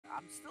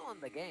I'm still in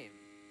the game.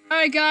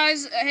 Alright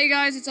guys, hey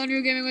guys, it's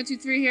Unreal Gaming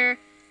 123 here.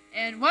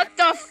 And what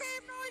the f-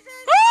 game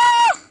noises!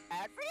 Ah!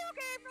 Bad video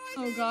game noises!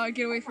 Oh god,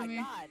 get away from me.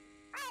 Oh my god,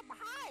 I'm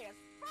high as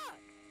fuck!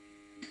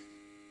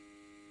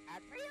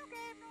 Bad video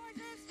game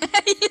noises!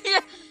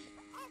 Yeah.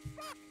 Oh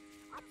fuck!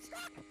 I'm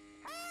stuck!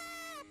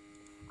 Help!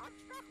 I'm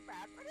stuck!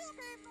 Bad video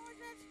game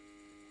noises!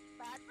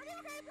 Bad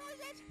video game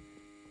noises!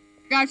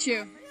 Got you.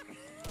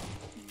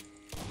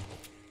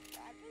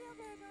 Bad video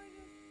game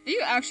noises! Are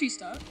you actually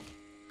stuck?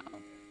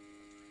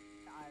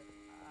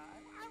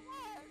 I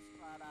was,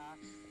 but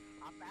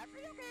I'm bad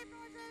video game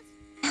noises!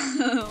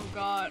 Oh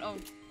god, oh.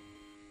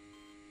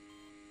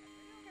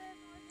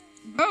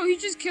 Bro, he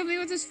just killed me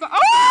with his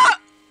Ah!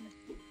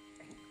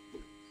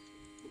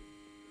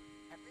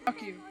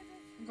 Fuck you.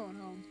 I'm going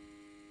home.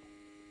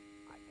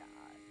 My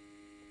god.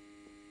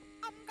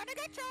 I'm gonna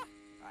get ya!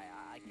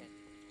 I can't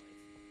do this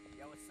voice.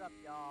 Yo, what's up,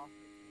 y'all? It's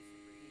me,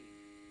 Super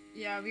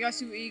E. Yeah, we got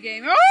Super E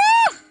game.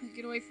 Ah!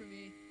 Get away from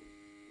me.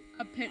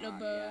 A pitbull.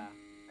 Yeah.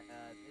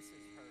 This is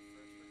her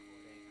first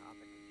recording on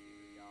the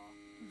computer, y'all.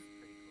 This is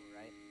pretty cool,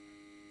 right?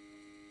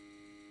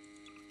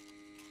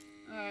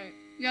 Alright,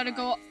 we gotta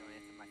go. Just don't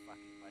answer my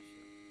fucking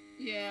question.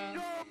 Yeah.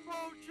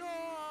 Jumbo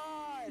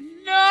charge!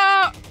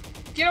 No!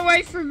 Get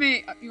away from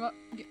me! You want?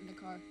 Get in the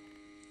car.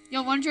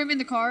 Yo, wanna join me in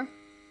the car?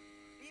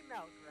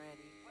 Female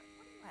granny. What do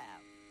you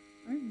have?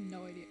 I have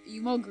no idea.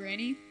 Emo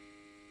granny?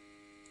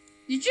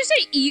 Did you just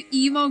say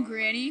emo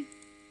granny?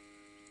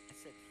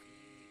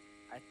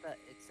 I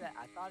said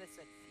I thought it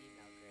said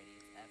female granny.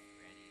 It's F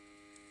granny.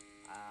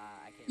 I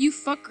can't. You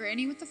fuck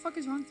granny? What the fuck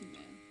is wrong with you,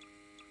 man?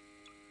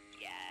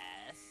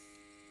 Yes.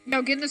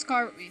 Yo, get in this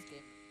car with me.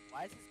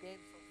 Why is this game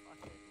so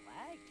fucking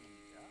laggy,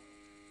 bro?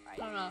 Alright, I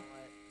don't you know.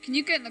 what? Can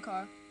you get in the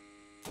car?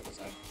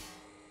 Sorry.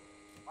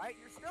 Why?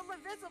 You're still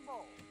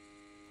invisible!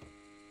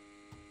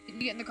 Can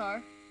you get in the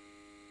car?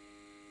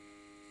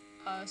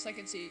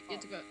 Second seat. You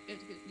have to go.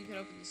 You can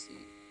open the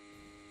seat.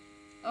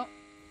 Oh.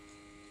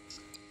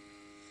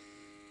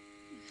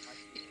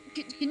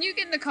 Can you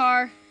get in the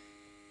car?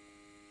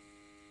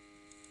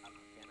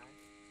 Can I?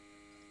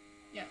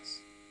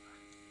 Yes.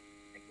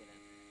 I get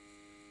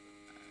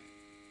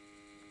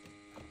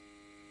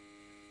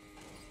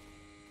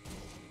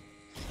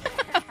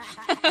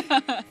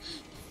in.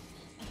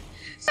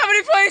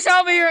 Somebody please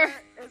help me here!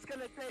 It's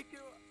gonna take you.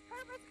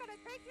 Herbert's gonna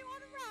take you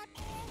on a ride.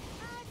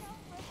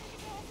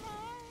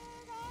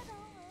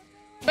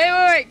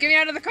 Wait! Get me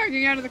out of the car! Get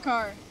me out of the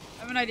car! I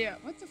have an idea.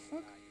 What the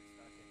fuck?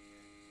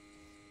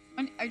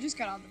 I just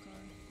got out of the car.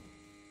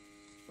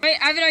 Wait,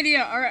 I have an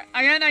idea. Alright,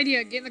 I got an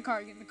idea. Get in the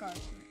car. Get in the car.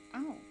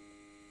 Ow.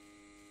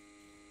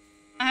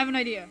 I have an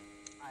idea.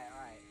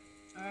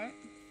 Alright.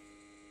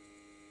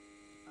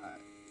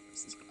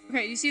 Where's this car?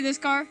 Okay, you see this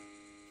car?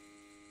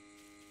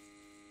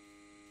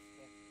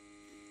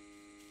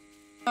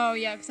 Oh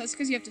yeah, that's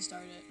because you have to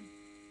start it.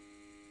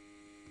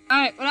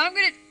 Alright, what I'm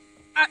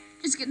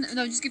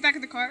gonna... just get back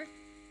in the car.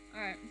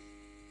 Alright.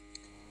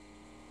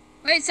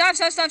 Wait, stop!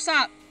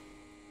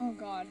 Oh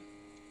god.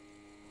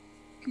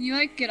 Can you,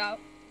 like, get out?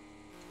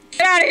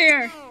 Get out of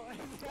here! No.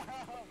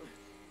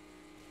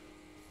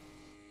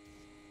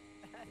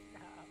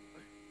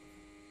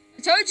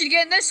 I told you to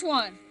get in this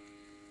one!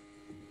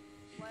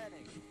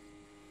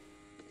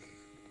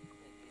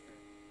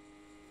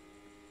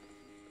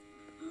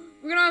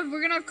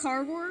 We're gonna have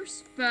car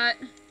wars, but...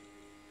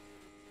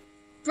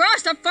 Bro,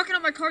 stop fucking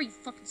up my car, you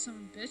fucking son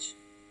of a bitch.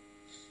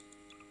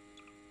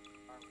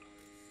 Car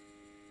wars.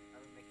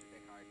 That would make your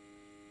dick hard.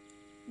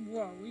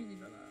 Whoa, what do you mean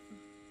by that?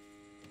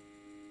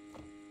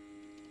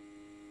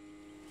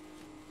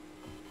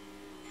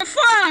 The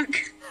fuck!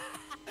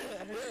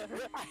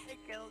 I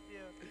killed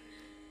you.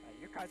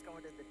 Your car's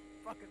going in the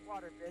fucking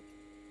water, bitch.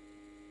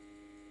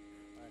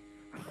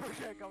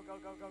 Okay, go.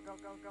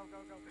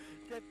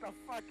 Get the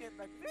fuck in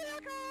the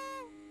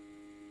vehicle!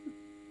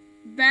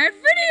 Bad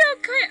video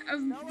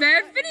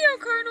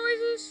car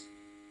noises.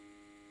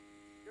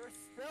 You're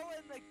still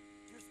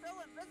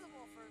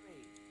invisible for me.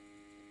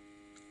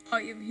 I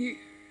am here.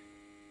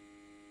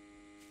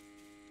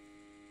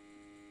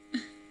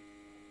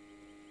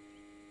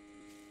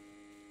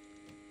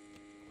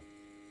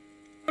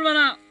 What about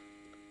now?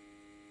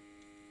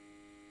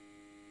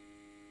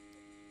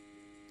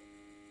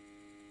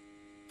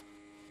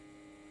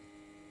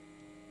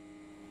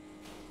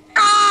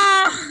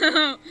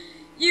 Oh!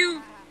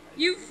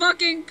 You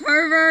fucking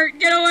pervert!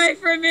 Get away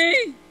from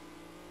me!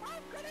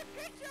 I'm gonna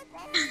get you, boy!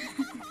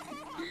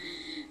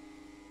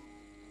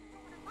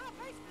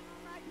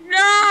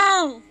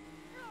 No!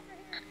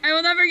 I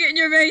will never get in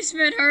your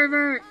basement,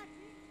 Herbert.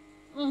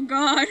 Oh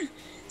god.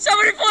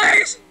 Somebody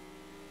please!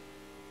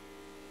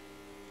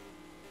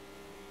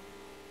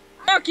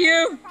 Fuck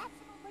you!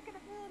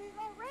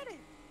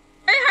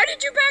 Hey, how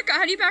did you back up?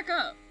 How do you back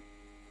up?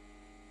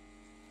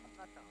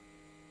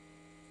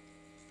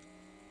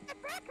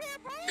 Get back here,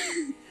 boy!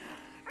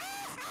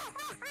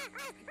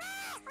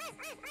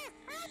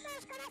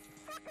 Elmo's gonna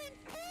fucking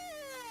kill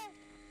you!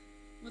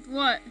 With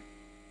what?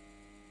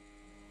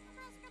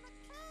 Elmo's gonna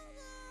kill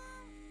you!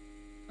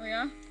 Oh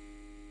yeah?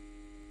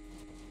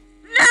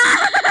 No!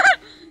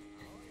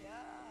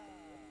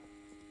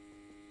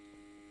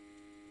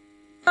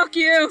 Fuck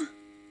you!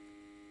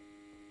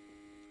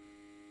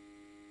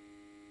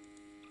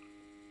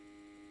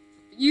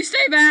 You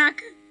stay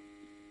back!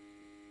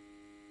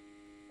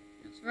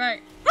 That's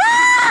right.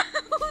 Ah!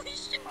 Holy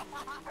shit! No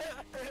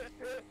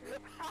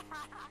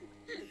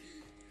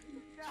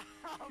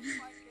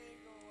fucking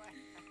way.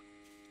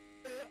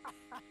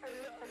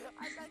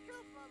 I got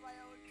killed by my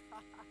own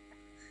car.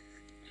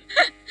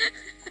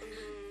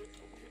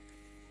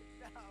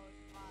 No,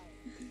 it's fine.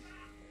 It's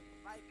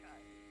my car.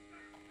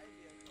 My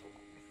vehicle.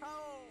 No!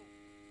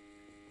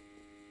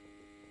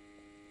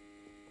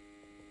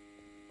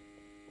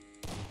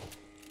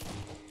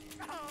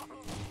 No!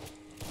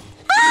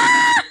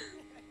 Ah!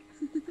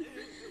 Come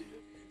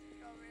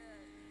here.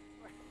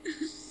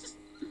 Where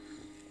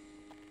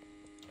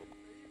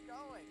are you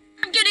going?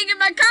 I'm getting in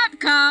my cop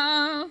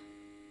car! I'm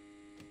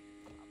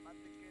about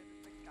to get in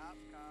the cop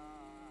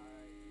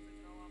car.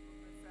 You know I'm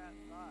gonna miss that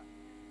thought.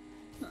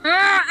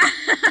 Ah! I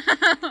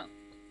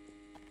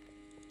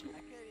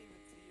can't even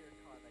see your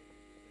car like you.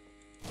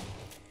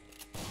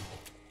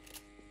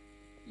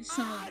 You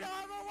son I of don't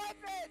have a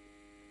weapon!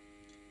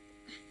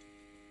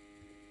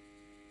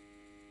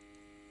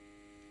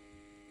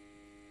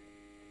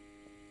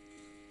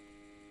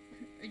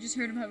 I just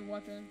heard him have a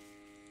weapon.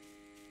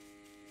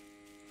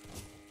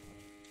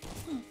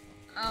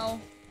 Ow.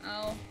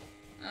 Ow.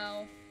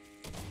 Ow.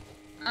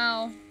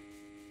 Ow.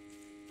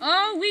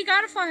 Oh, we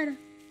got a fighter.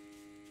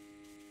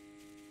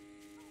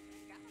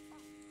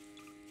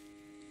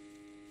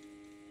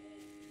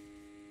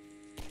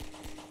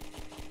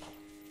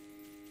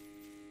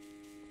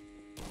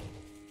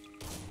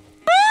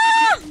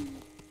 Ah!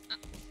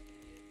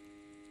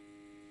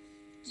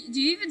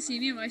 Do you even see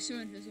me? Am I so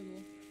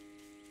invisible?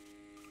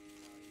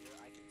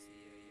 I can see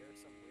you. You're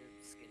some weird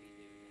skinny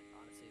dude.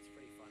 Honestly, it's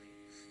pretty funny.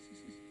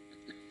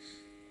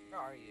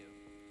 Where are you?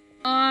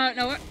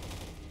 No, what?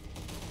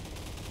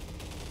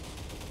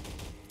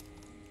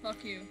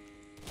 Fuck you.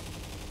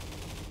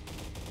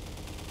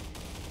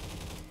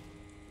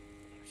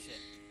 Oh, shit.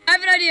 I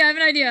have an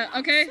idea,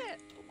 okay? Shit.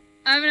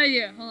 I have an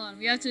idea. Hold on.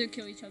 We have to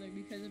kill each other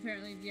because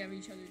apparently we have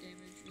each other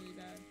damaged really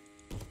bad.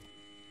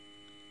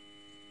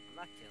 I'm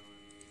not killing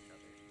each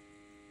other.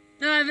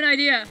 No, I have an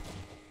idea.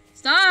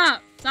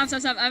 Stop! Stop,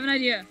 stop, stop. I have an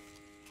idea.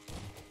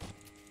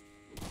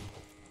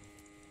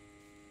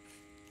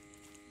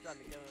 Trying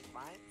to kill his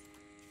mind?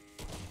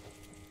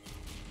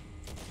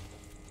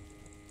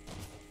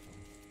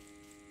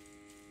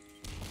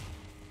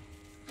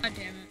 God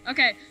damn it.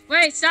 Okay,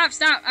 wait, stop,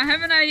 stop. I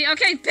have an idea.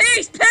 Okay,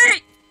 peace,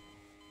 peace!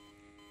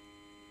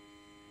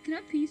 Can I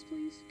have peace,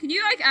 please? Can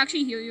you, like,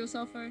 actually heal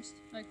yourself first?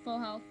 Like, full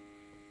health?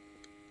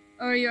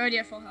 Or are you already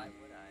at full Why health?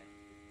 would I?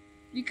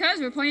 Because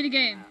we're playing a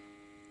game.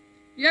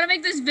 You gotta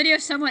make this video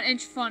somewhat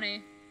inch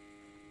funny.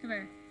 Come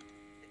here.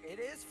 It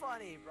is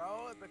funny,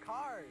 bro. The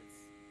cars.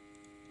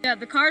 Yeah,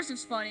 the cars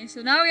is funny,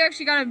 so now we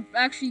actually gotta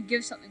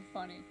give something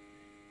funny.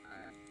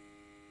 Alright.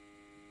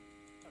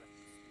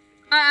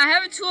 I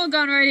have a tool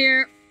gun right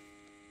here.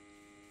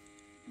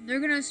 They're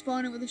gonna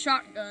spawn it with a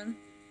shotgun.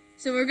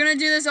 So we're gonna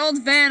do this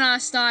old Vanna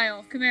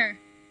style. Come here.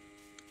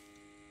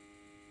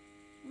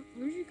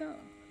 Where'd you go? No.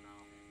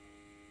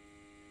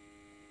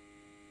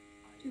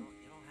 You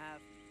don't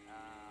have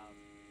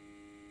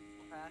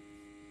skill packs?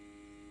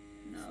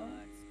 No.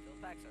 Skill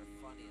packs are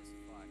funny as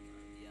fuck.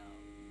 Yo.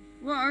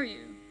 Where are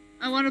you?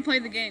 I want to play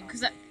the game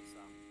because I'll send you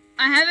some.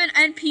 I have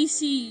an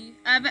NPC.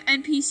 I have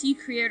an NPC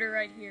creator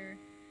right here,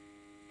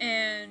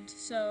 and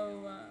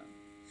so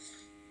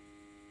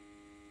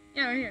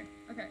yeah, right here.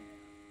 Okay.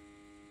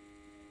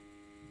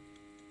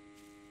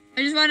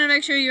 I just wanted to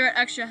make sure you're at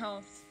extra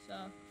health. So,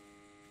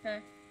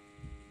 okay.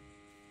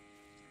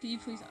 Can you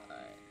please?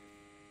 Alright.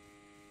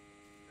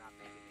 Not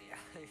making me.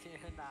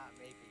 You're not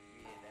making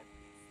me an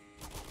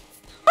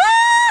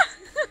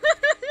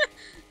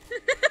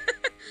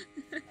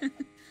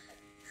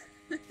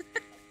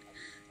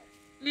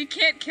NPC. We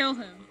can't kill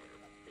him.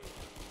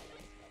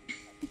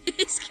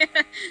 He's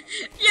gonna.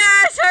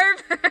 Yes,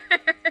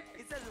 Herbert.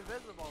 He says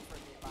invisible for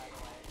me, by the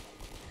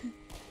way.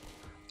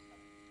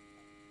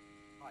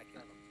 Oh, I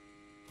killed him.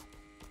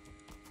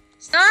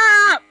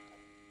 Stop!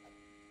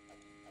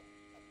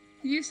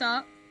 Can you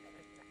stop?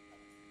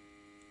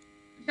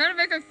 I'm trying to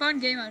make a fun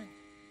game out of it.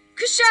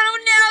 Cristiano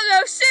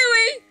Ronaldo,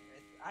 Suey!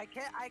 I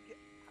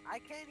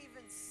can't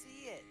even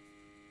see it.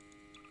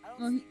 I don't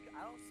Well, see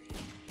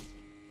it.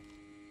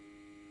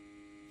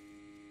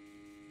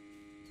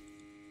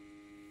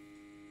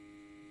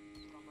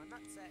 From a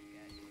nutsack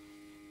guy.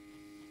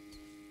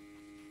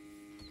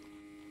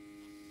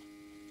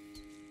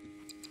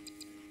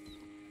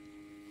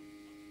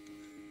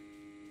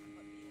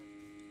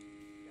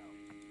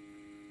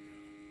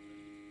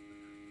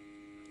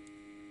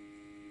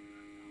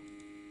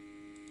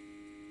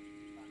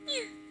 Let me in. Go.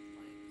 Yeah.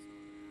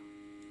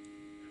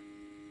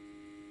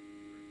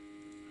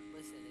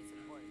 Listen, it's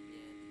important,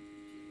 man.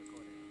 She's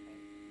recording, okay?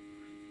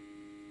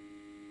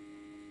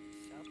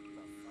 Shut the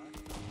fuck up.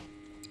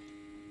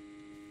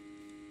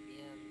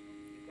 Man,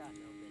 you got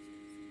no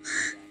bitches.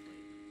 Exactly.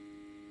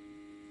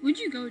 Where'd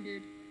you go,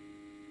 dude?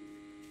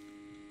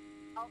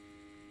 Oh.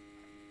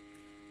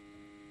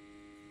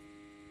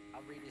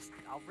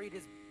 I'll read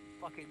his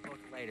fucking book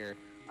later.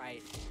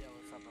 Alright, yo,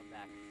 what's up? I'm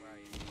back. Where are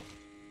you?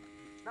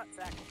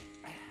 Nutsack.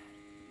 I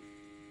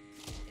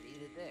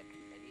need a dick.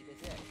 I need a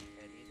dick. I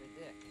need a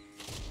dick.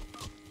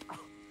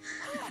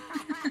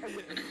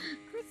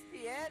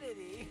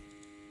 Christianity.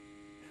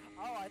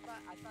 Oh, I thought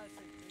it said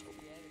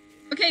Christianity.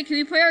 Okay, can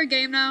we play our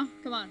game now?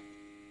 Come on.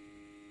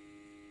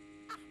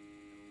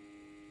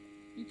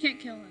 You can't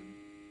kill him.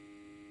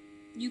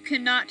 You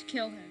cannot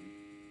kill him.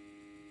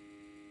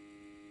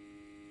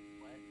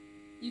 What?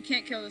 You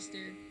can't kill this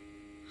dude.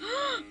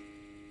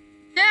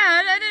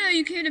 Dad, I didn't know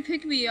you came to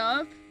pick me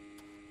up.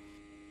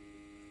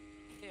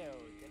 Ew,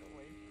 get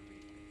away from me.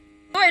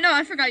 Oh wait, no,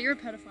 I forgot you're a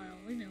pedophile.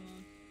 Leave me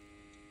alone.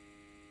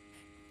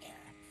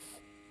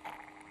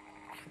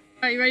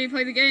 Alright, you ready to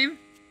play the game?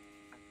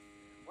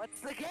 What's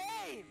the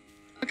game?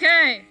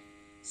 Okay.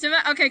 So,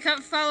 okay,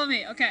 come follow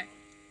me. Okay.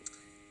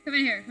 Come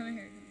in here. Come in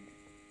here.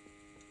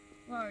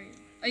 Where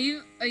are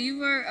you? Are you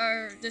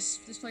where this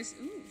place?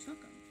 Ooh,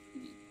 shotgun.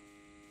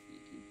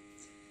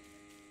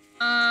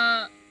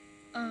 Okay.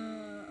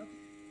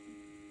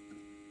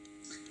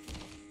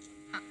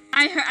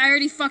 I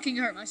already fucking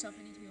hurt myself.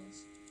 I need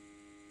heals.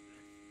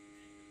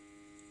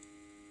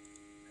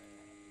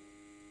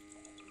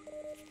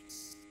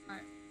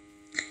 Alright.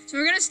 So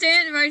we're gonna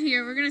stand right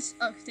here. We're gonna.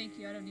 Oh, thank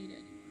you. I don't need it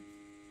anymore.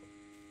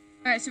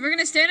 Alright, so we're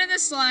gonna stand in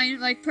this line,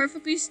 like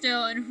perfectly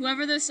still, and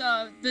whoever this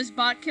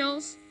bot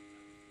kills,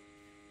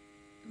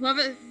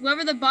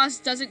 whoever the boss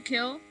doesn't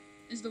kill,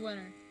 is the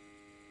winner.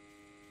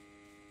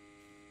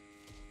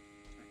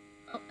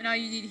 Oh, now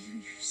you need to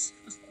heal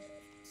yourself.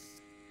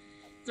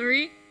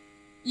 3.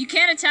 You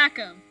can't attack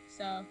him.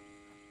 So,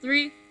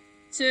 3,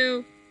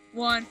 2,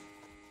 1.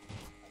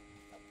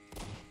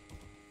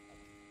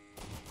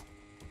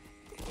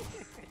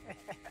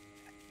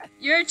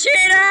 You're a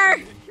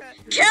cheater!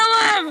 Kill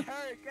him! Get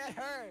her! Get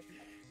her!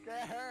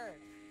 Get her!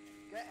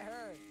 Get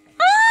her!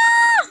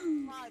 Ah!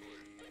 Come on! Dude,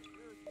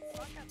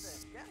 fuck at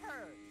this! Get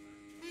her!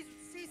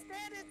 She's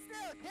standing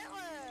still! Kill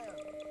him!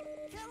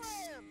 Kill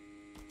him!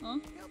 Huh?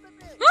 Kill the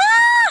bitch!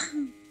 Ah!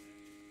 I'm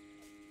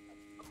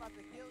about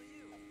to kill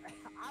you!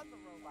 I'm the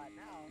robot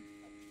now!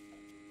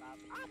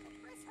 I'm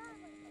Chris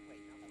Herman!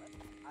 Wait, no, what?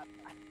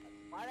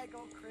 Why'd I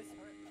go Chris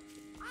Herman?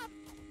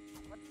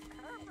 What's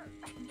Herman?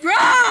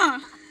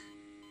 Bruh!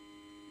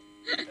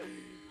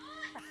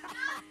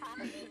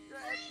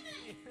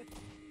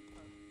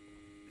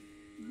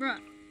 Bruh.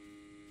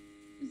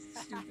 This is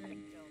stupid.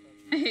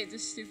 I hate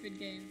this stupid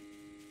game.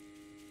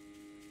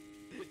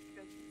 Because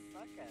you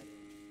suck at it.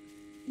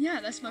 Yeah,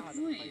 that's my You don't know how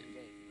to play point. the game.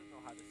 You don't know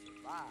how to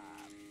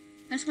survive.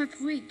 That's my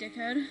point,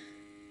 dickhead.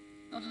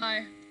 Oh,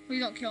 hi.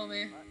 Please don't kill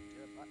me. What?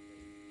 You're a butt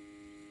baby.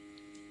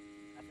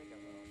 I think I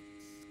will.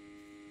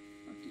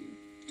 Fuck you.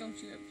 Don't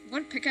you. You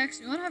want a pickaxe?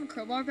 You want to have a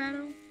crowbar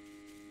battle?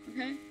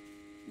 Okay?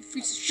 You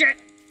piece of shit!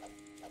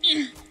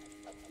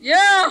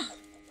 Yeah!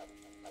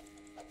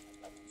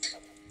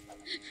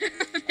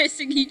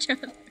 Facing each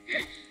other.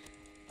 Yeah,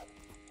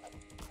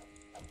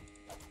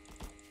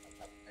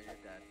 you're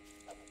dead.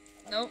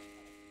 Nope.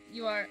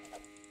 You are.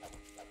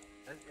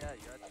 Yeah,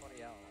 you're at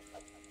 20 hours.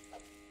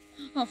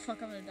 Oh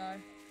fuck, I'm gonna die.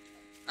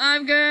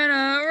 I'm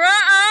gonna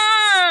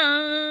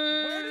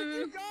run! Where did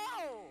you go? I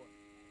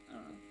don't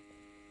know.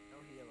 No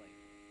healing.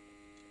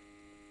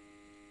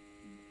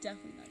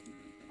 Definitely not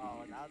healing.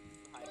 Oh, now this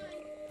is high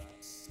healing.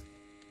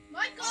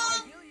 Michael! I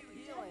heal you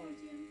healing.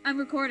 I'm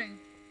recording.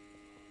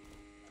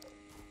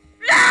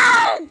 No! I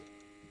know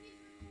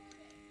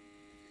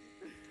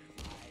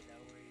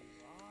where you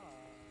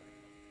are.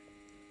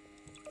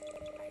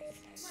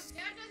 Look,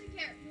 Dad doesn't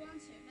care. He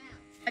wants to now.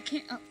 I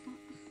can't. How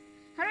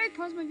do I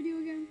pause my video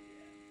again? It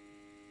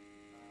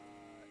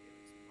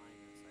was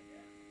minus, I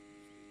guess.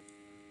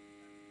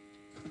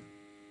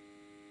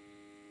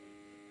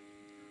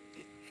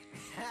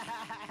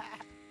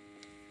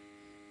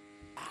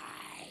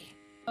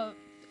 Oh,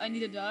 I need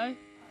to die?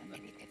 I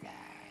need to die.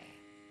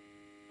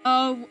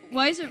 Oh,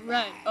 why is it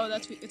red? Oh,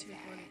 it's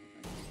recording.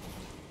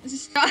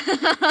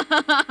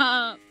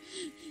 Stop!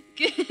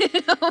 Get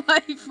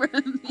away from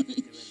I've been me!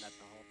 doing that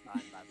the whole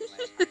time, by the way.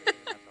 I've been doing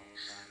that the whole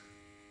time.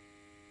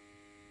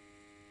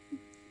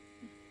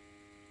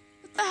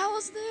 What the hell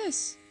is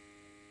this?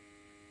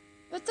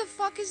 What the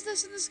fuck is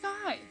this in the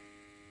sky?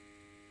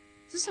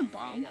 Is this a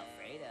bomb?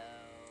 Alfredo.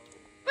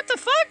 What the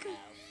fuck?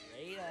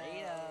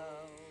 Alfredo.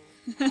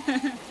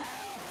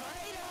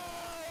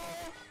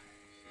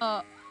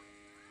 uh.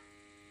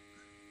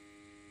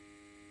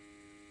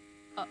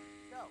 Go.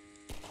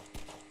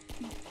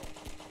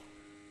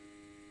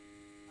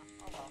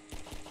 Oh well.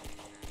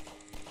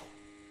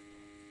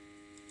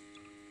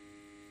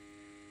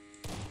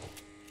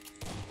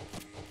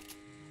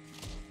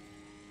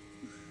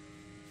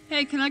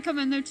 Hey, can I come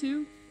in there too?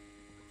 You're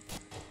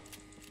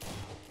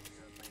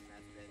a lame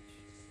ass bitch.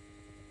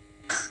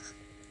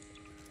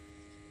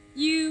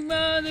 You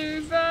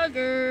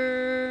motherfucker!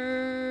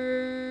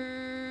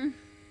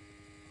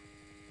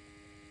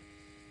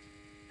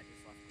 I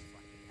just left the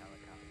fucking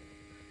helicopter.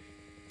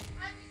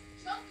 I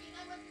was joking.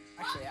 I wasn't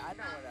Actually, talking I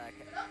know about what I it,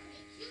 can. but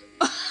okay, cute.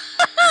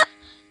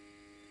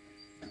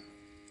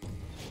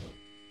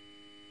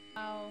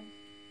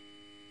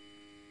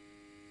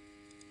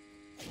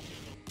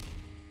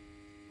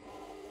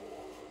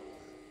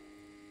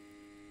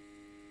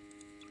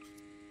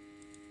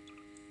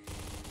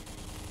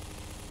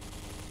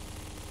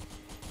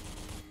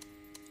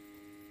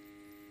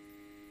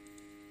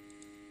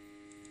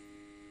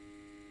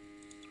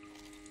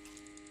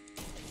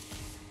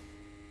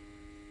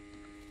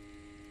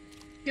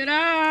 Get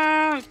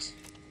out!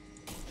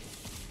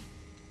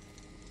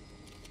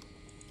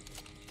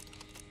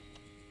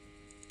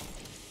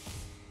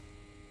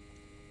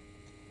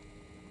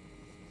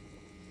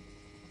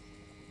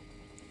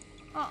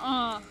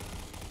 Uh-uh.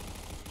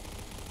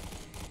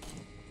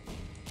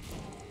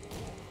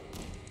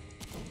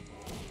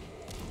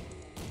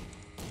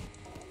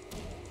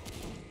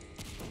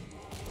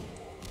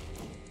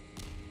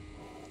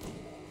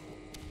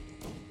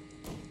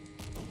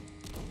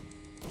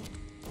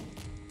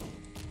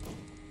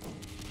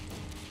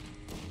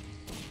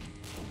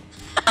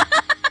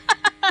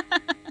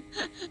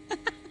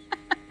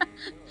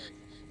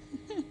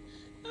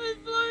 I was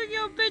blowing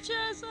your bitch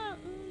ass up.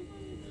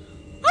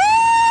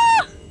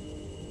 Ah!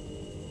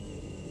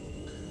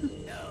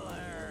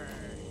 Killer.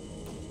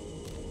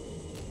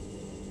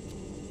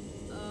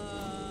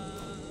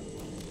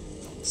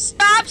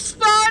 Stop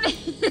spawning!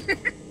 Stop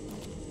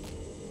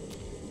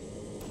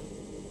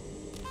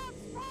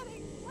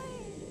spawning,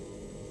 please.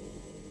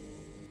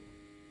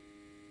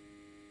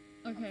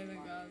 Okay,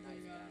 thank God,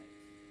 thank God.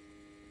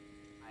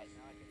 Alright,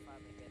 now I can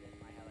finally get in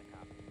my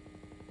helicopter.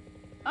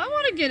 I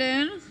want to get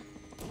in.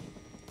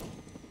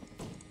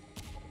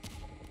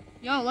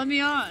 Yo, let me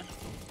on.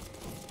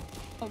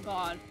 Oh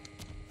God.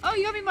 Oh,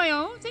 you got me my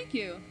own? Thank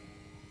you.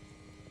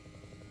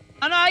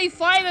 I don't know how you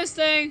fly this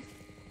thing.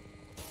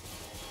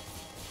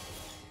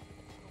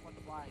 Someone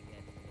flying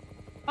it.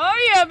 Oh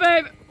yeah,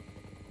 babe.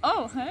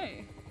 Oh,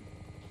 hey.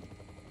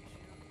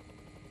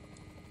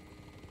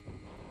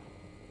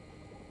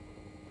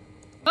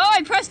 Oh,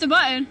 I pressed the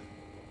button.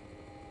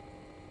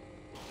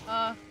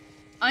 I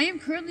am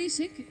currently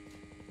sinking.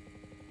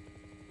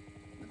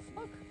 The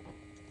fuck?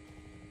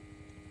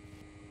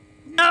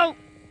 No!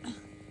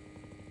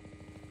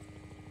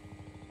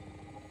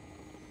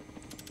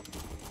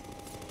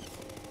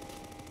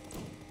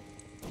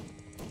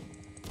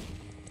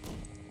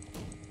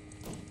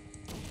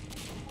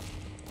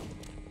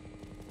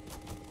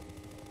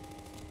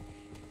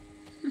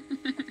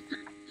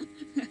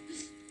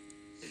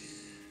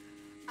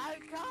 I'm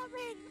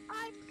coming!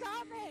 I'm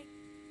coming!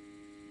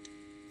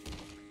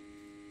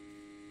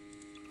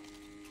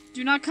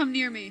 Do not come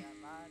near me.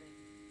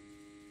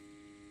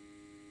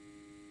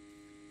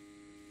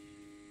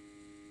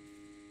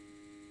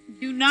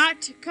 Do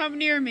not come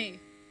near me.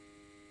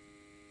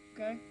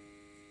 Okay?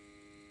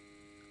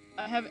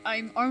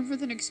 I'm armed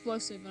with an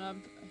explosive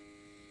and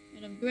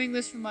I'm doing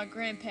this for my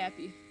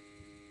grandpappy.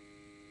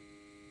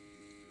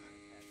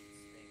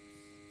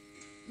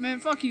 Man,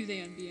 fuck you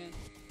then, BN.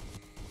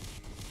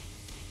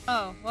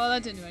 Oh, well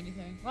that didn't do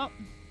anything. Well.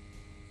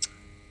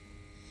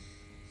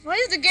 Why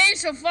is the game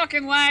so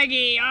fucking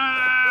laggy?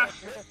 Ah!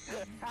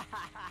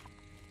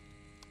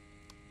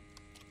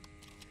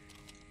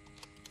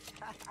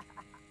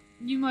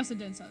 You must have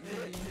done something.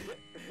 Didn't you?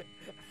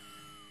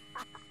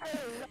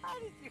 How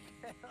did you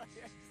kill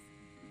yourself?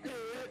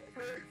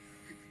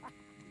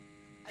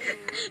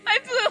 I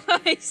blew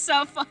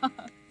myself up. I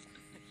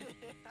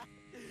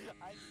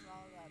saw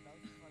that. That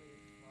was funny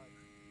as fuck.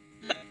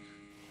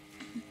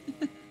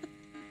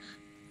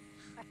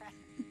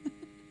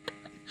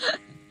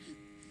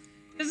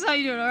 This is how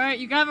you do it, alright?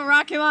 You grab a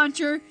rocket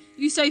launcher,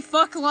 you say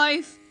fuck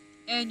life,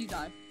 and you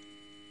die.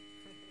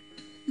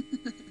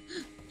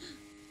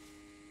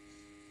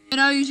 And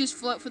now you just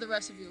float for the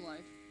rest of your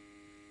life.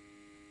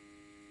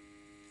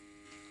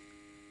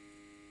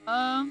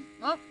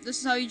 Well, this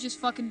is how you just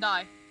fucking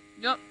die.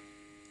 Yep.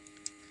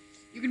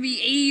 You're gonna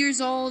be 80 years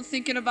old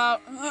thinking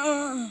about,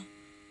 oh.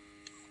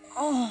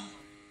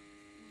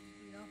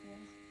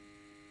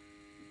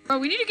 Bro,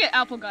 we need to get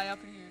Apple Guy up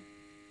in here.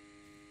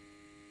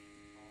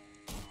 Oh,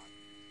 God.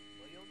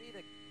 Well, you'll need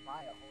to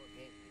buy a whole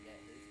game to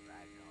get his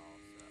ragdoll,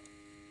 so.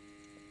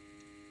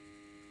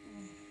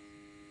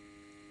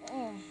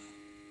 Oh.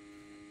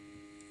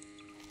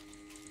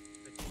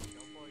 But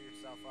don't blow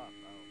yourself up,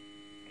 bro.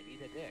 I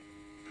need a dick.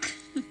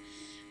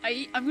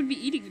 I'm gonna be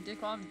eating the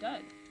dick while I'm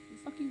dead. What the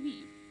fuck you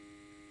mean?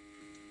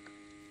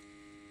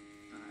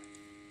 Alright.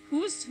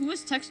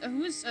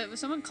 Was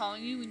someone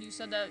calling you when you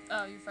said that,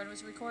 your friend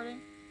was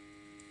recording?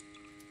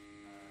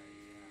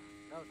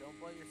 Yeah. No, don't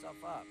blow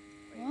yourself up.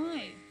 Wait, Why?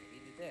 I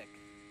need a dick.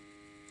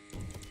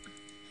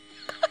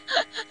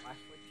 Why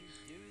would you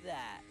do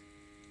that?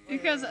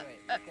 Wait, Because, wait.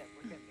 Look at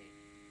me.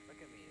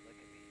 Look at me. Look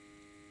at me.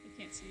 I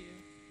can't see you.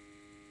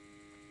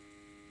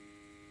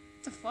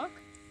 What the fuck?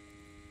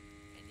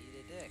 I need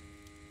a dick.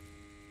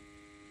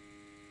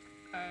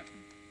 Alright.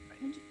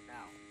 Right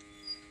now.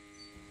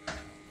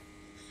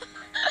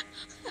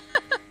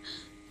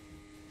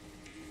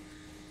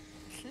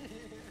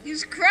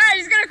 He's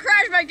gonna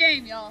crash my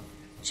game, y'all.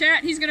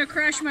 Chat, he's gonna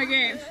crash my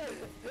game.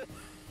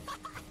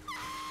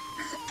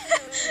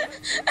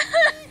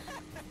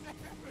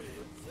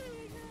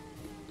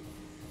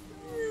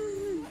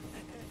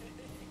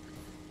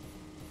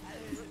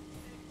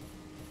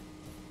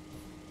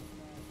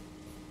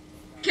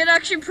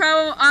 Connection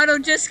problem, auto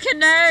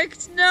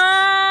disconnect.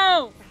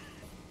 No!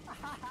 I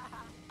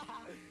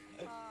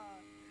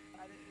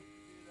didn't mean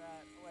to do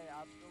that. Wait,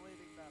 I'm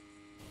deleting them.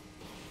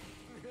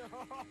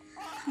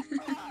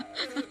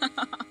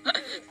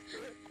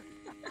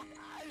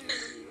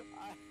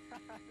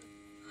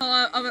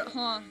 hold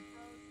on.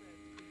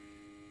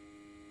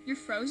 You're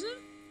frozen?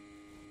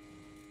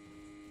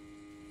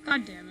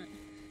 God damn it.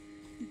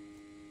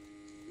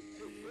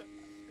 Are you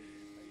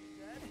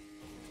dead?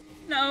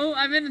 No,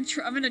 I'm in a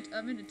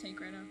tank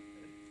right now.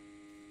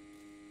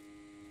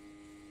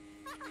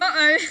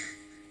 Uh-oh.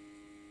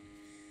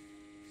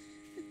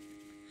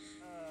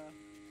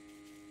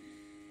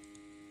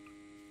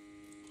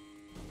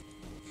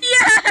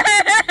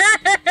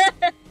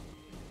 Yeah!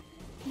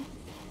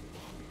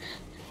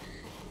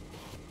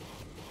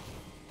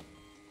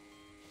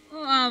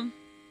 Well, I'm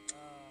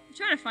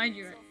trying to find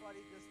you. So Right. funny,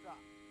 just drop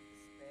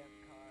spam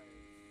cars.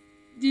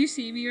 Do you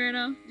see me right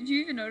now? Did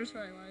you even notice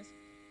where I was?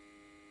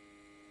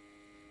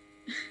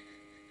 You know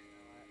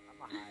what?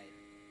 I'm a hide.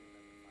 You'll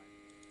never find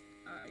me.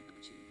 Alright,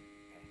 got you.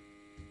 Okay.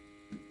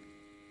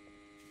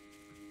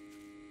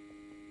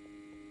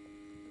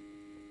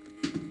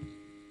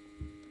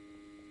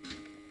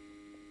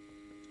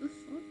 The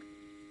fuck?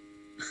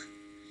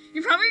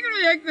 You're probably gonna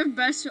be like the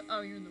best.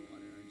 Oh, you're in the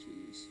water, aren't you?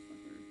 You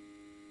fucker.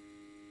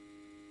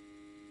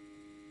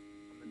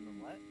 I'm in the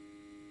what?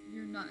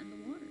 You're not in the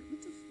water.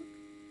 What the fuck?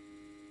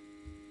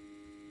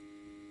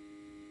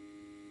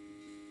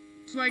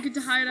 So I get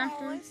to hide Small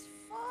after? as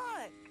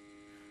fuck.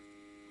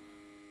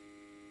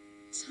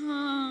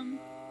 Tom. Need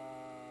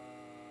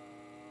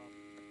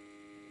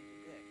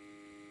a dick.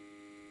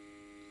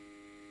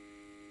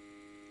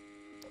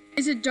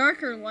 Is it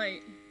dark or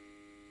light?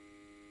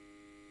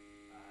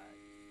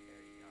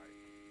 Very dark.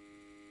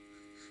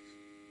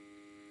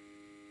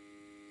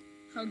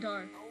 How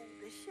dark? Oh,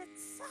 this shit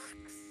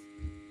sucks.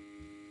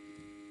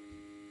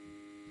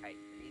 Right,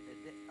 I need a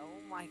dick. Oh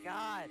my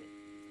god.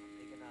 It's not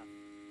big enough.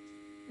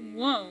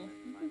 Whoa.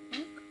 What the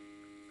fuck?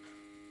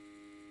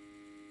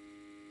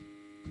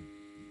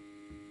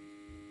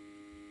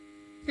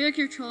 I feel like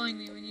you're trolling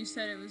me when you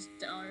said it was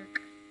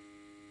dark.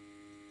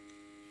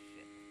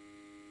 Shit.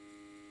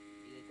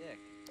 Need a dick.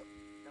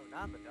 No,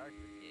 not in the dark,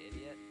 you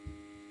idiot.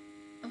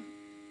 Oh,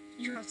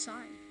 you're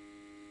outside.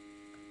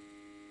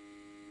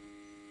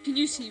 Can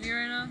you see me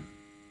right now?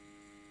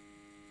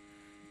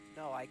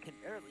 No, I can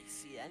barely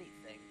see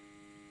anything.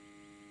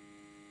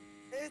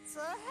 It's a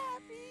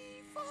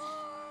happy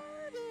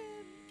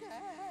farting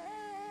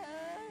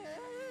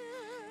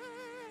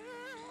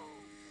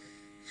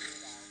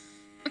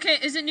Okay,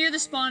 is it near the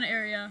spawn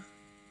area?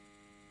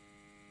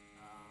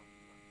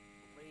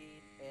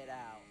 Lean it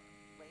out.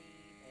 Lean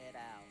it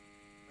out.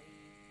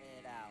 Lean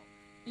it out.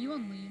 Are you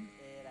on lean?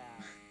 It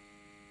out.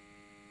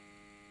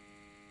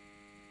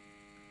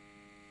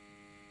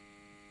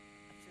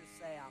 Let's just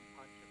say I'm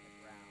punching the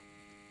ground.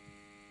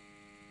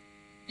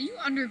 Are you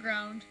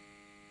underground?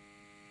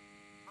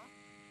 Huh?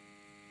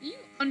 Are you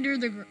under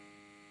the ground?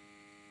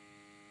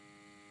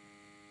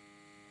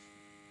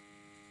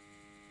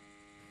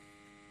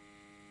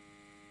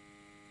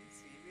 You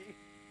see me?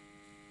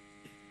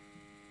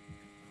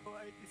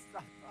 Why did you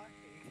stop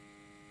talking?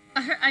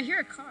 I hear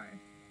a car.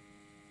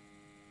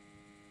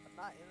 I'm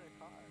not in a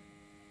car.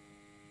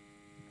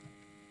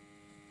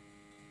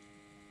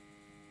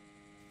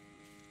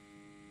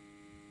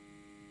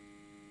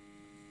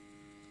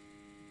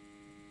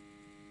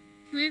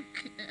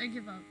 I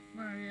give up.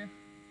 Where are you?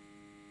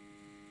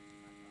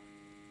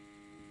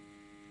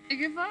 I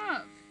give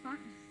up. Fuck.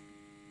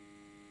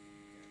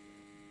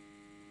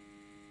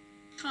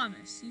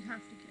 Thomas, you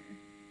have to care.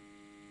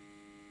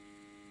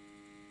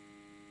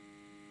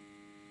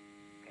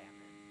 Okay,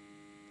 I'm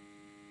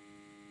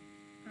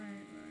in.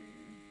 Alright, where are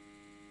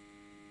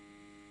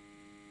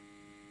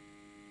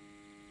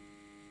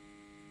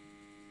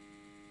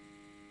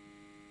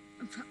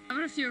you? I'm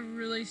gonna feel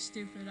really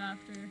stupid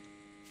after.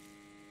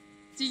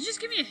 Did you just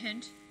give me a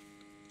hint?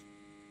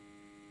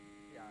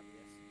 Pretty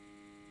obvious.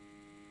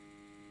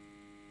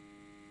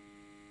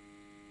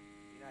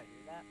 You not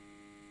hear that?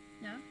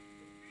 Yeah?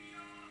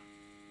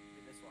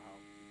 Maybe this will help.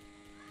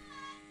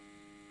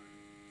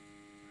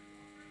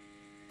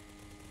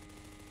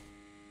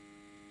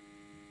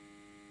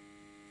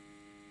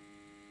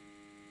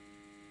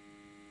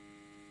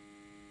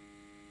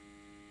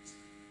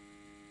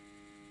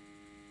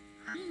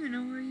 I don't even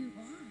know where you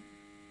are.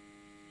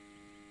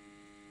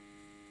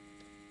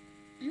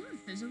 Are you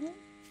invisible?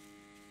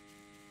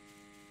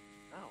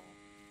 No.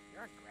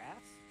 You're on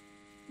grass?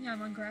 Yeah,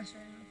 I'm on grass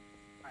right now.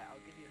 Alright, I'll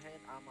give you a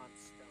hint. I'm on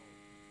stone.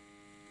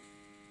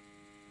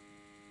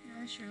 Yeah,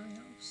 that surely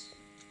helps.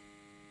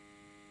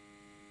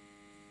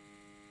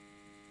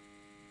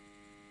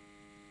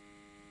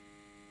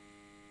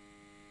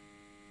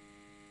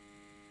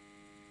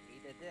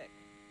 Need a dick.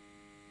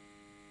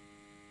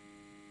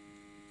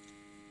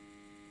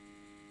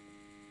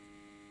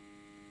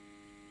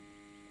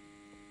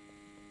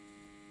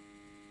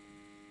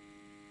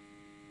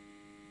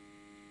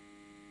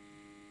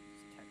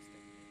 Just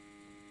texting me.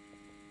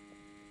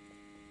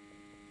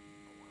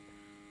 Oh,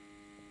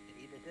 I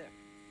need a dick.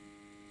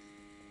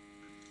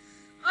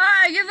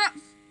 Ah, I give up!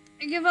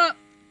 I give up!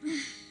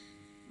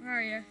 Where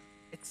are you?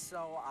 It's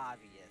so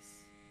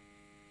obvious.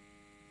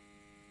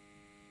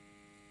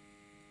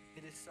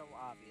 It is so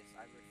obvious.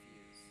 I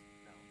refuse.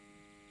 No.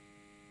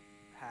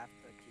 Have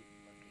to keep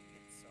looking.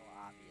 It's so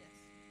obvious.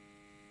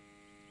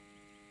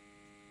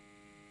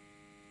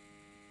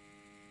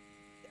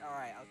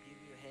 Alright, I'll give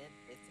you a hint.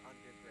 It's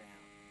underground.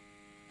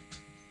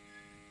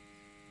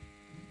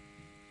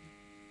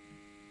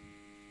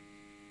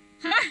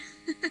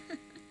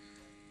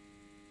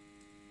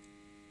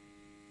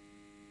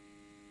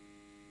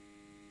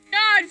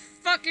 God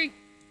fucking.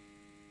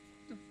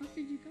 The fuck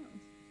did you go?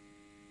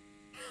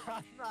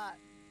 I'm not.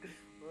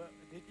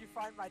 Did you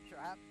find my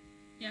trap?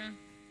 Yeah. You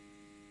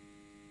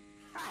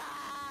fell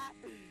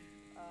for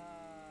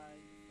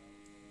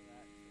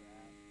that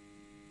trap.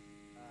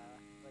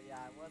 But yeah,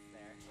 I was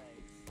there.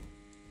 Thanks.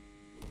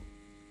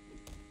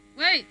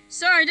 Wait,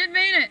 sir, I didn't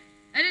mean it.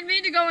 I didn't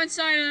mean to go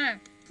inside of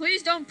there.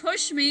 Please don't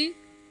push me.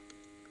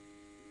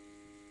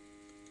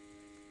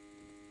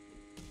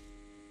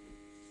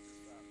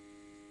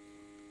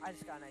 I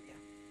just got an idea.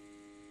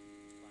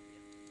 Love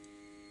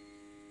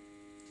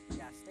you.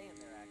 Yeah, stay in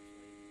there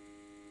actually.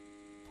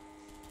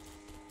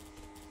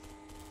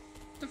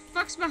 The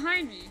fuck's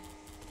behind me?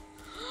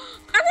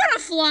 I wanna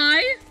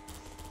fly!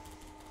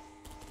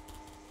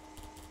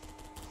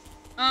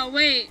 Oh,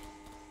 wait.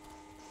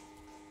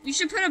 You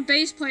should put a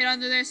base plate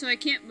under there so I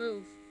can't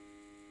move.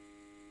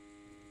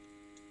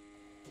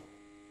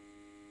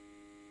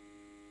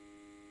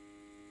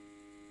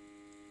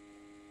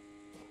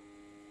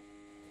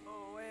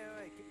 Oh,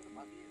 wait, keep it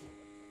above you.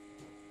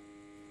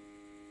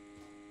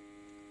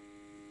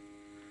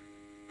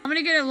 I'm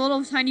gonna get a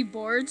little tiny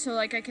board so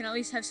like I can at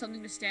least have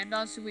something to stand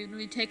on so when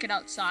we take it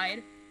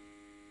outside.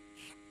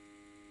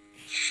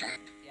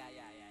 Yeah.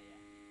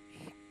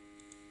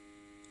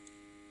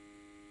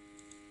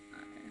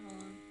 Alright,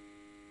 hold on.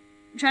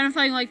 I'm trying to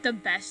find like the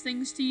best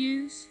things to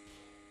use.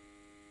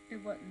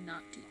 And what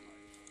not to use.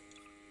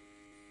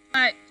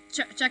 Alright,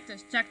 check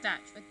this, check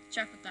that,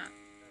 check with that.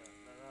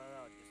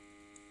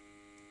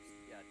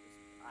 No,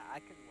 I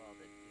can weld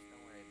it. Just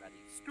don't worry about it.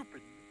 You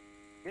stupid.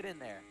 Get in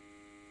there.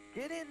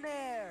 Get in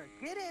there.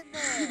 Get in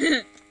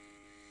there.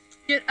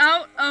 Get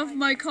out of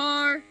my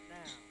car.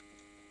 Now.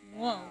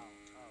 Whoa. Now.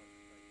 Oh,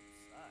 you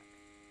suck.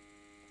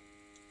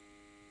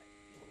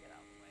 Get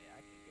out of the way.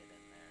 I can get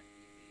in there.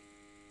 Easy.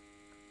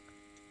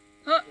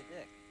 Huh. Your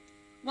dick.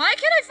 Why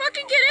can't I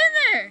fucking get in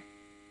there?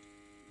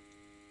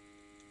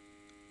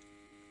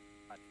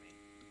 Touch me.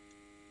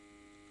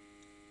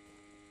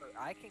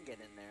 I can get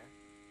in there.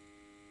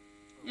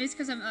 It's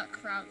because I'm not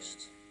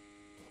crouched.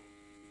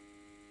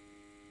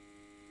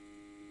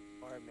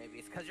 Or maybe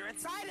it's because you're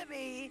inside of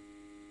me.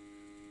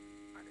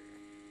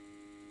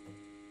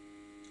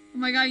 Oh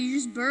my god, you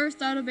just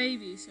birthed out a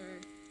baby, sir.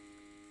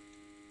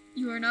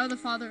 You are now the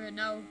father of a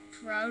now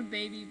proud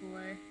baby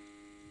boy.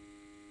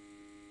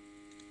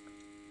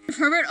 If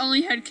Herbert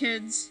only had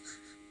kids.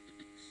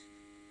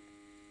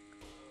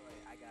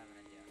 Wait, I got an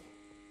idea.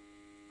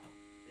 Oh,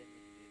 didn't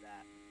mean to do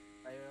that.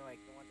 Wait,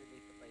 go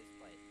underneath the base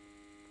plate.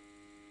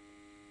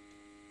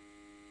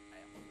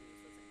 Alright, hopefully this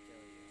doesn't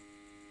kill you.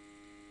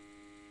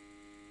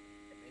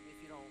 Okay, maybe if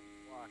you don't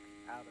walk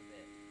out of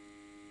it.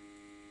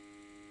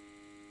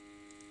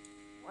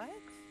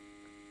 What?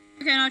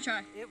 Okay, now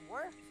try. It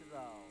worked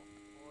though.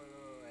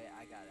 Wait,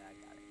 I got it.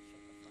 Shut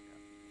the fuck up.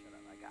 Shut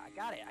up. I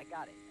got it.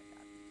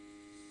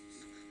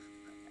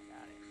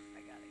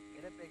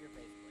 Get a bigger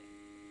base plate.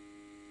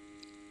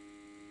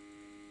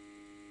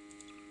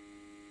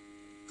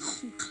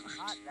 Oh god.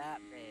 Not that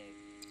big.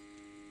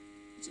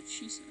 That's what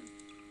she said.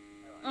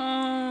 Oh.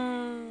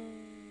 Oh.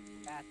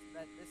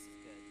 This is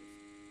good.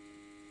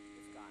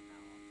 It's gone now,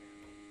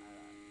 apparently.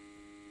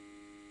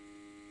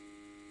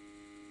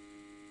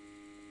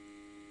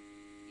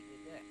 Eat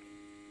your dick.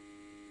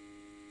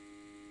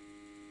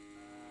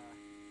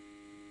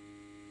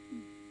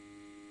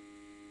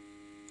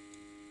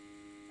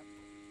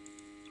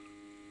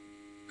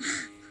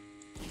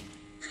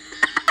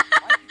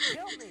 Why'd you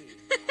kill me?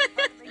 I'm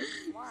trying to make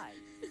you fly.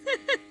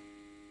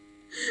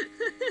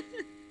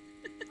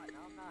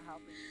 Now I'm not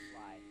helping you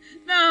fly.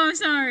 No, I'm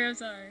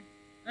sorry.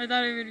 I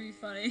thought it would be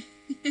funny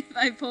if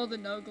I pulled a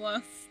no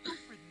glove.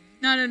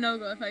 Not a no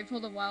glove, if I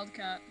pulled a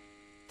wildcat.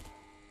 I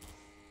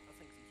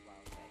think he's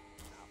Wildcat.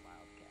 You're not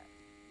Wildcat.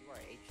 You are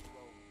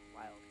H2O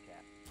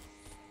Wildcat.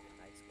 You're a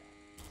nice guy.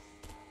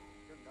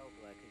 You're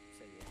Nogla because you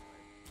said the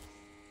N-word.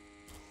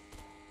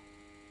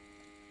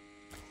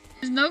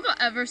 Has Nogla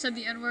ever said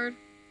the N-word?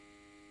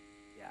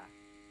 Yeah.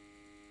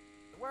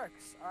 It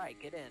works. Alright,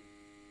 get in.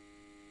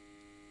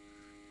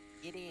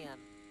 Get in.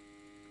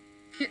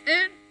 Get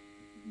in?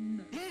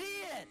 No. Get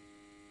in!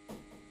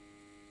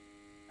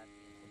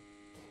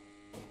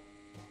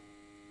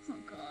 Oh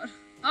god.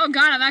 Oh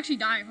god, I'm actually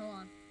dying. Hold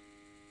on.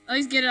 At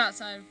least get it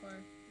outside before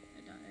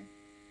I die.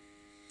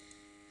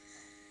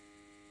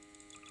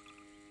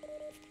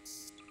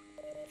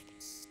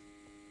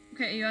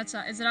 Okay, you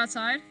outside? Is it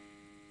outside?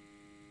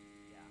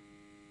 Yeah.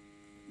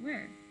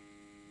 Where?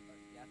 But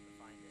you have to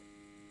find it.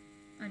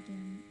 God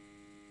damn it.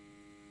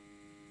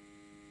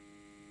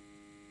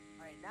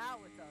 Alright, now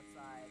it's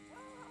outside.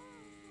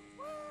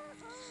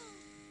 Woohoo!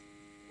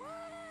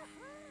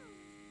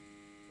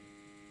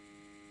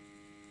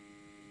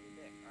 Your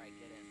dick. Alright,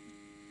 get in.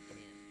 Get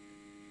in.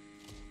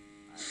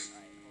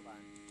 Alright, hold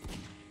on.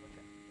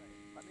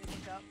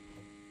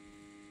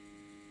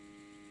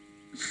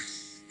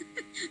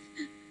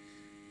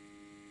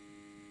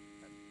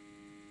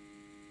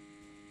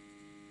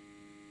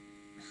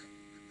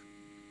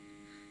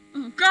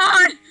 Oh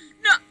God!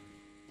 No!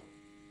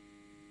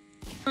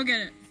 Go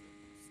get it.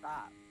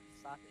 Stop.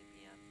 Stop it,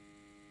 man.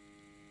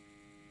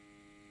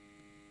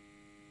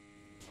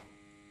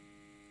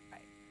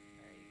 Right.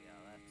 There you go.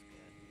 That's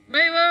good.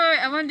 Wait, wait, wait.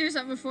 I want to do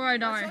something before I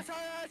die. Shut up.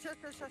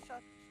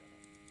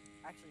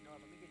 Actually, no.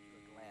 Let me get you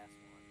a glass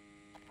one.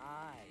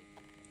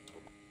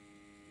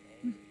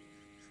 Yay.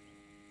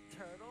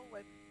 Turtle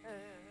when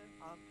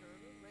I'm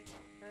turtle when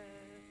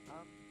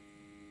I'm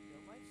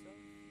kill myself.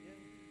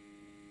 Yeah.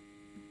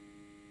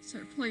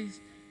 Sir, please.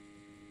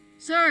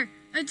 Sir,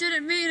 I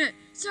didn't mean it.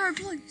 Sir,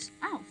 please.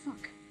 Ow,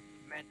 fuck.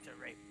 Meant to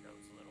rape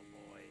those little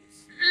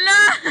boys. No!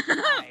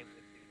 I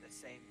would do the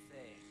same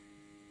thing.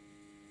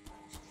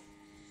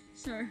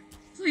 Sir,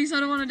 please, I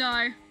don't want to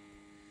die.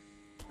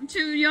 I'm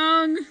too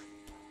young. You're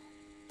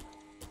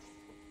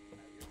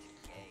too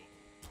gay.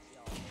 We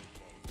all hate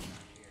gays around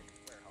here.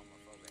 We're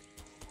homophobic.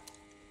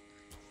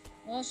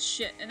 Well,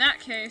 shit. In that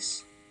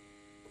case.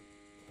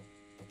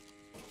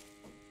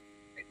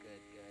 Good.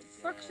 What the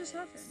fuck just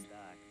happened? Stuck.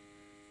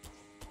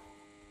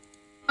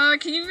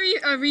 Can you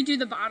redo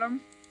the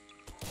bottom?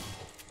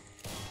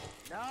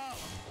 No!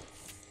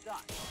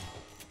 Stuck.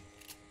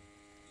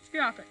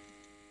 Drop it.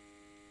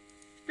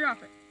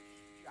 Drop it.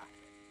 Drop it.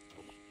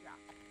 Drop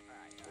it.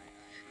 Alright.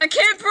 I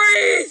can't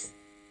breathe! Stuck.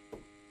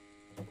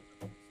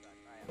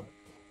 Alright,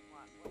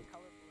 what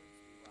color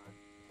balloons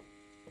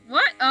do you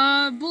want?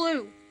 What?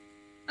 Blue.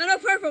 Oh, no,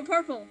 purple,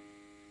 purple.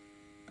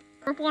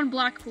 Purple and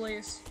black,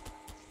 please.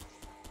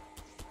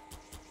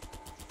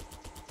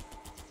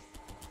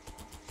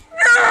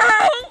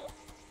 No!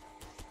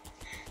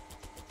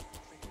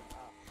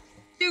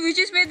 Dude, we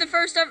just made the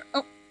first ever.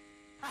 Oh.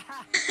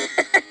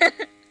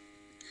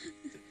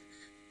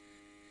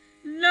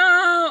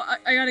 No!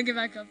 I gotta get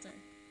back up there.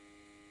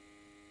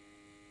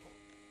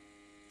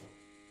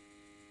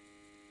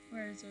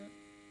 Where is it?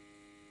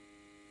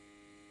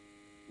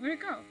 Where'd it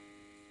go?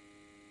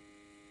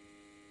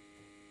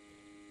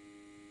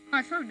 Oh,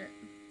 I found it.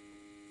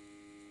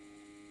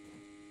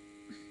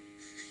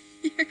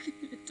 You're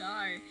gonna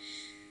die.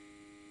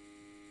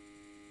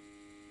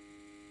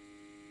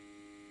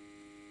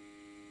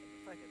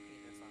 It's like a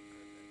penis on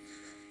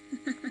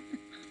purpose.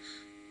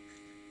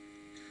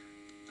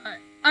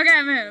 Alright. Okay,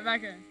 I'm in. I'm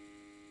back in.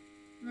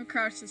 I'm gonna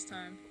crouch this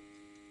time.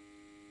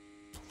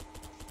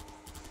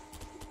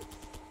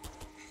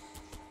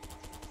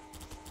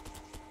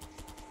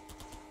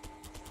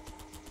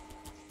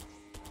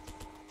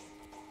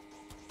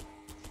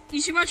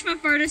 You should watch my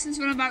furnace. This is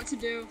what I'm about to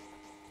do.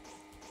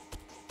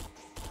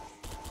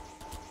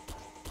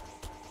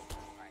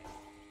 Alright.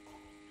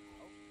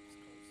 Oh, it's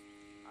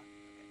close.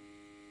 Okay.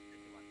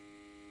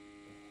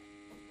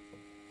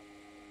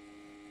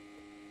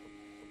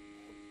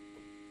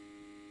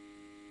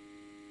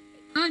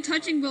 51. I'm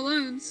touching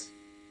balloons.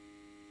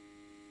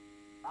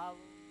 Balloons.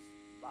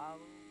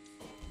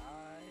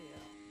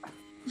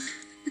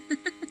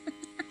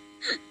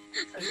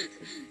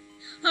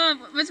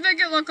 Let's make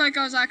it look like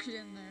I was actually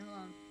in there. Hold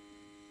on.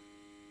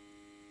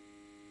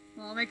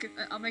 Well,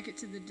 I'll make it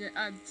to the dick.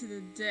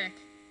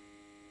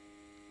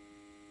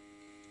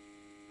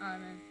 Alright,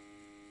 man.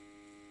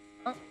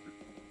 Oh.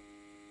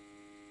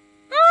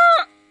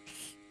 Ah!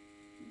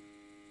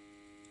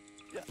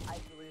 I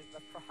believe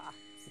the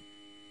props.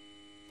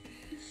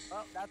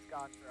 Well, that's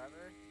gone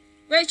forever.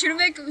 Wait,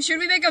 should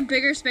we make a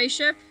bigger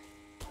spaceship?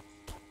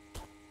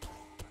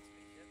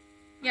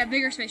 Yeah,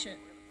 bigger spaceship.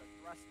 We're gonna put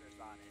thrusters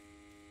on it.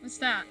 What's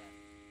that?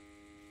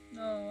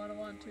 No, I don't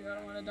want to. I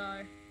don't want to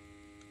die.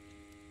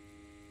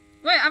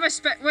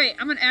 Wait,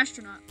 I'm an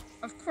astronaut.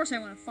 Of course I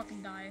want to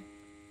fucking die.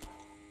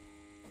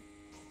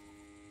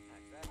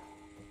 Exactly.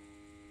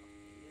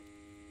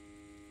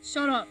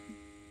 Shut up.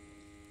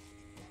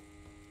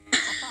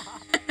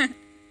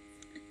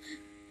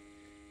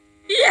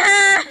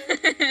 Yeah!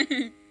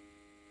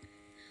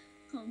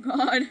 Oh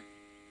God.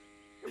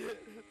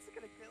 It's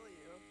gonna kill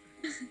you.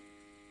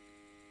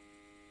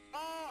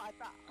 Oh, I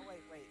thought. Oh,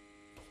 wait.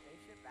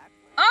 Spaceship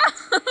backflip? Oh!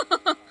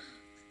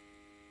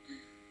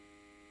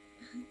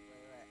 Wait.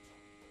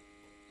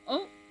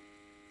 Oh.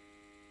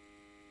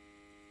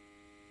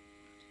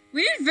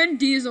 We need Vin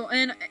Diesel,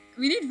 and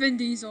we need Vin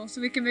Diesel so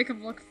we can make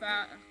him look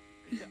fat.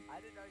 I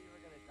didn't know you were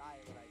gonna die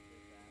when I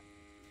did that.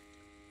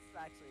 It's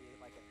actually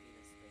like a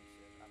penis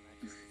spaceship. I'm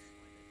actually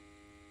disappointed.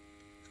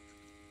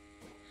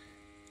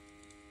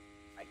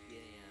 I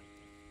get in.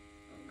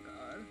 Oh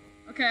God.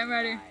 Okay, I'm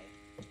ready. Die.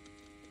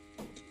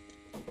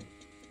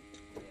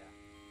 Oh, yeah.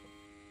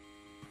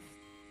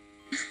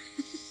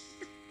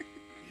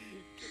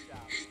 Good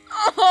job.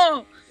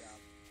 Oh! Good job.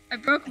 I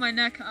broke my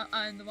neck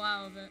in the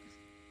wow of it.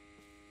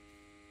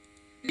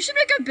 You should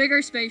make a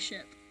bigger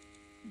spaceship.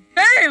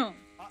 Damn!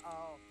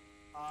 Uh-oh.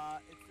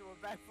 It's doing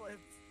backflips.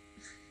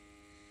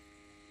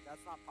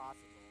 That's not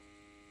possible.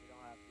 We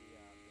don't have the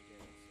bigger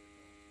circle.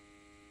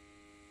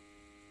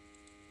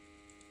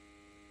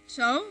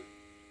 So?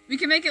 We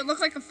can make it look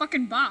like a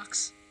fucking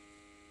box.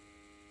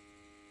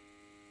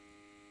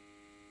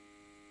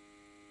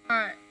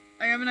 Alright.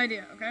 I have an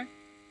idea, okay?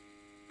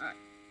 Alright.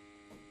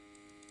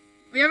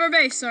 We have our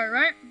base, sorry,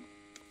 right?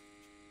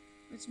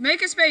 Let's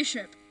make a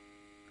spaceship.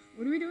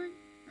 What are we doing?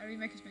 How do we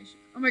make a spaceship?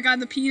 Oh my god,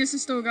 the penis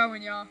is still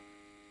going, y'all.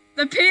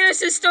 The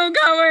penis is still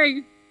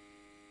going!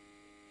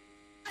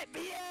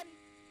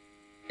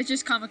 It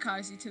just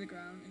kamikaze to the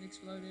ground and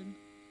exploded.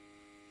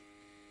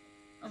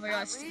 Oh my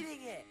god. I'm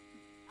reading it.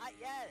 Not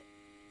yet.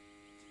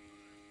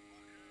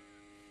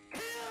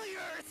 Kill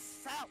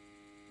yourself.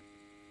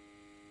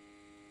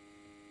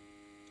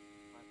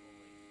 My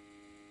bully.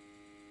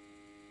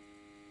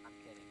 I'm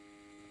kidding.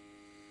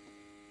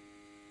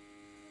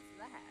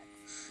 What is that?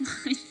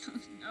 I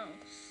don't know.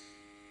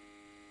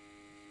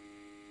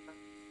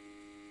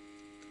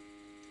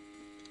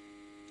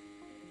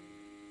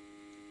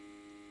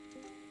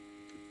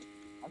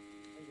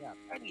 Hurry up.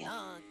 Hurry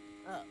hung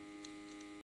up.